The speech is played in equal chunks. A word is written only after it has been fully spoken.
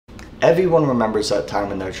Everyone remembers that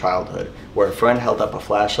time in their childhood where a friend held up a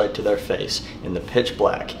flashlight to their face in the pitch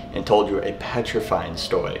black and told you a petrifying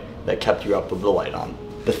story that kept you up with the light on.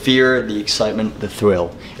 The fear, the excitement, the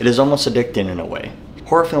thrill, it is almost addicting in a way.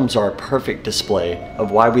 Horror films are a perfect display of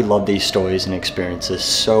why we love these stories and experiences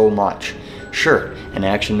so much. Sure, an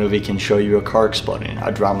action movie can show you a car exploding,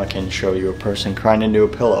 a drama can show you a person crying into a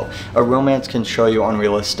pillow, a romance can show you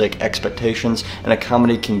unrealistic expectations, and a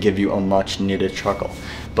comedy can give you a much needed chuckle.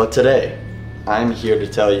 But today, I'm here to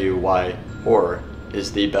tell you why horror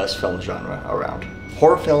is the best film genre around.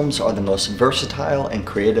 Horror films are the most versatile and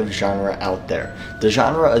creative genre out there. The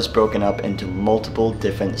genre is broken up into multiple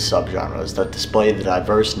different subgenres that display the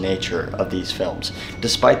diverse nature of these films,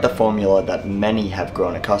 despite the formula that many have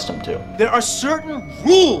grown accustomed to. There are certain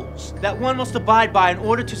rules that one must abide by in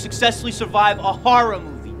order to successfully survive a horror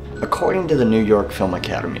movie. According to the New York Film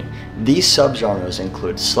Academy, these subgenres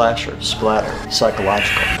include slasher, splatter,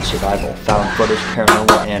 psychological, survival, found footage,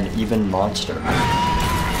 paranormal, and even monster.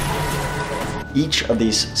 Each of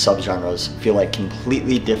these subgenres feel like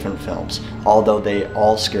completely different films, although they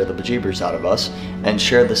all scare the bejeebers out of us and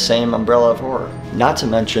share the same umbrella of horror. Not to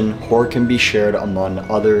mention, horror can be shared among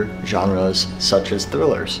other genres such as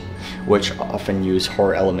thrillers, which often use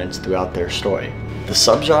horror elements throughout their story. The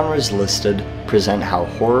subgenres listed present how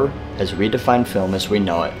horror has redefined film as we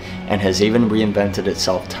know it and has even reinvented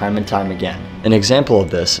itself time and time again. An example of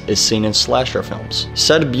this is seen in slasher films.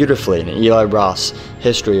 Said beautifully in Eli Roth's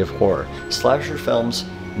History of Horror, slasher films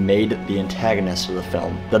made the antagonist of the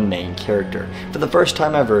film the main character. For the first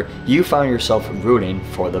time ever, you found yourself rooting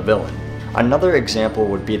for the villain. Another example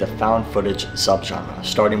would be the found footage subgenre,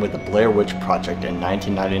 starting with the Blair Witch Project in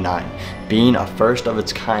 1999, being a first of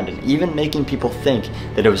its kind and even making people think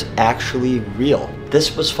that it was actually real.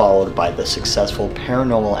 This was followed by the successful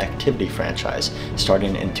Paranormal Activity franchise,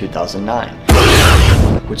 starting in 2009,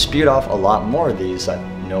 which spewed off a lot more of these that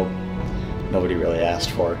nobody really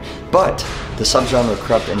asked for. But the subgenre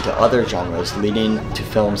crept into other genres, leading to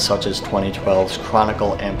films such as 2012's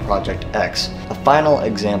Chronicle and Project X. A final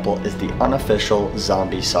example is the unofficial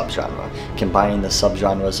zombie subgenre, combining the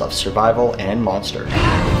subgenres of survival and monster.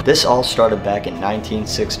 This all started back in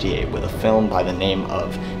 1968 with a film by the name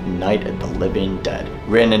of Night of the Living Dead,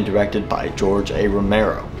 written and directed by George A.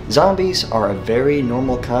 Romero. Zombies are a very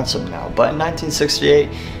normal concept now, but in 1968,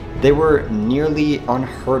 they were nearly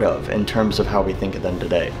unheard of in terms of how we think of them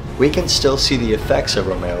today. We can still see the effects of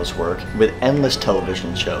Romero's work with endless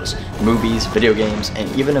television shows, movies, video games,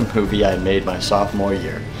 and even a movie I made my sophomore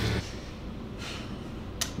year.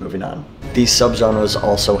 Moving on. These subgenres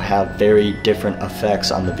also have very different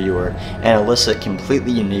effects on the viewer and elicit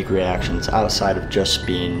completely unique reactions outside of just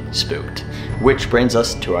being spooked. Which brings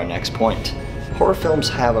us to our next point. Horror films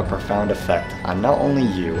have a profound effect on not only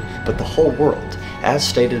you, but the whole world. As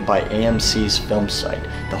stated by AMC's film site,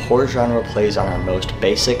 the horror genre plays on our most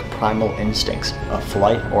basic primal instincts of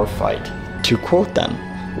flight or fight. To quote them,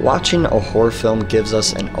 watching a horror film gives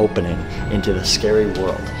us an opening into the scary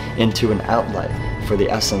world, into an outlet for the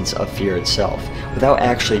essence of fear itself, without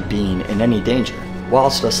actually being in any danger.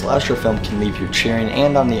 Whilst a slasher film can leave you cheering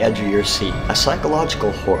and on the edge of your seat, a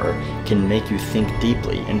psychological horror can make you think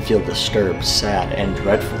deeply and feel disturbed, sad, and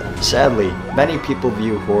dreadful. Sadly, many people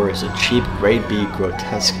view horror as a cheap, grade B,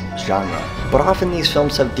 grotesque genre, but often these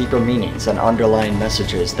films have deeper meanings and underlying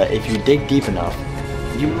messages that if you dig deep enough,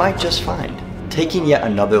 you might just find. Taking yet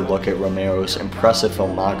another look at Romero's impressive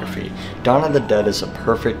filmography, Dawn of the Dead is a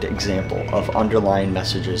perfect example of underlying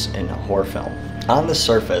messages in a horror film. On the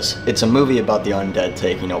surface, it's a movie about the undead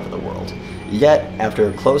taking over the world. Yet, after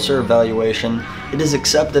a closer evaluation, it is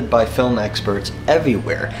accepted by film experts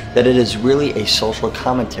everywhere that it is really a social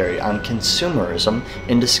commentary on consumerism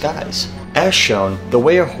in disguise. As shown, the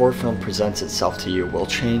way a horror film presents itself to you will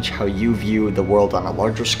change how you view the world on a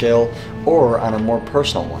larger scale or on a more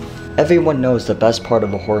personal one. Everyone knows the best part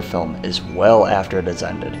of a horror film is well after it has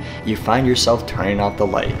ended. You find yourself turning off the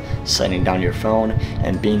light, setting down your phone,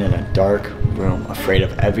 and being in a dark room afraid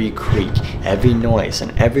of every creak, every noise,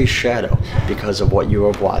 and every shadow because of what you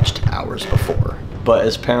have watched hours before. But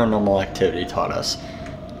as Paranormal Activity taught us,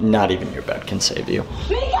 not even your bed can save you.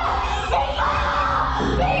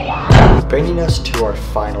 Bringing us to our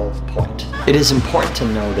final point. It is important to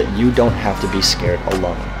know that you don't have to be scared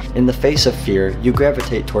alone. In the face of fear, you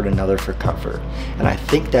gravitate toward another for comfort, and I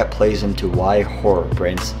think that plays into why horror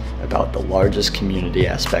brings about the largest community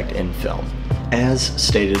aspect in film. As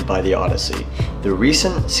stated by The Odyssey, the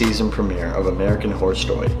recent season premiere of American Horror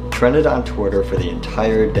Story trended on Twitter for the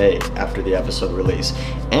entire day after the episode release,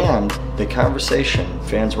 and the conversation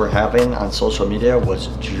fans were having on social media was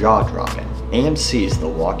jaw-dropping. AMC's The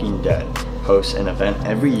Walking Dead hosts an event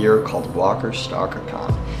every year called Walker Stalker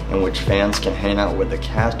Con, in which fans can hang out with the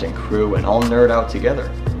cast and crew and all nerd out together.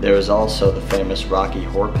 There is also the famous Rocky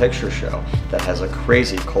Horror Picture Show that has a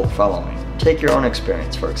crazy cult following. Take your own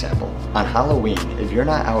experience, for example. On Halloween, if you're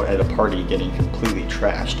not out at a party getting completely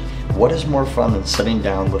trashed, what is more fun than sitting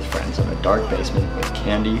down with friends in a dark basement with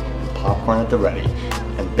candy and popcorn at the ready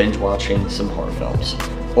and binge watching some horror films?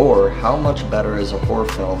 Or how much better is a horror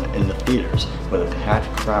film in the theaters with a packed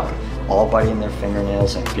crowd, all biting their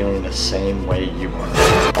fingernails and feeling the same way you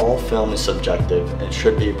are? All film is subjective and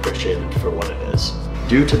should be appreciated for what it is.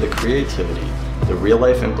 Due to the creativity, the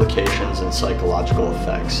real-life implications and psychological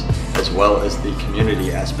effects, as well as the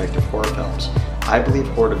community aspect of horror films, I believe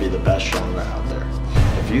horror to be the best genre out there.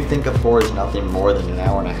 If you think of horror as nothing more than an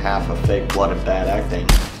hour and a half of fake blood and bad acting,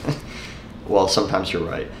 well, sometimes you're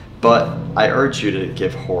right. But I urge you to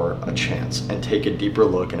give horror a chance and take a deeper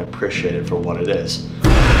look and appreciate it for what it is.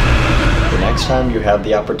 The next time you have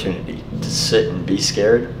the opportunity to sit and be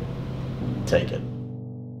scared, take it.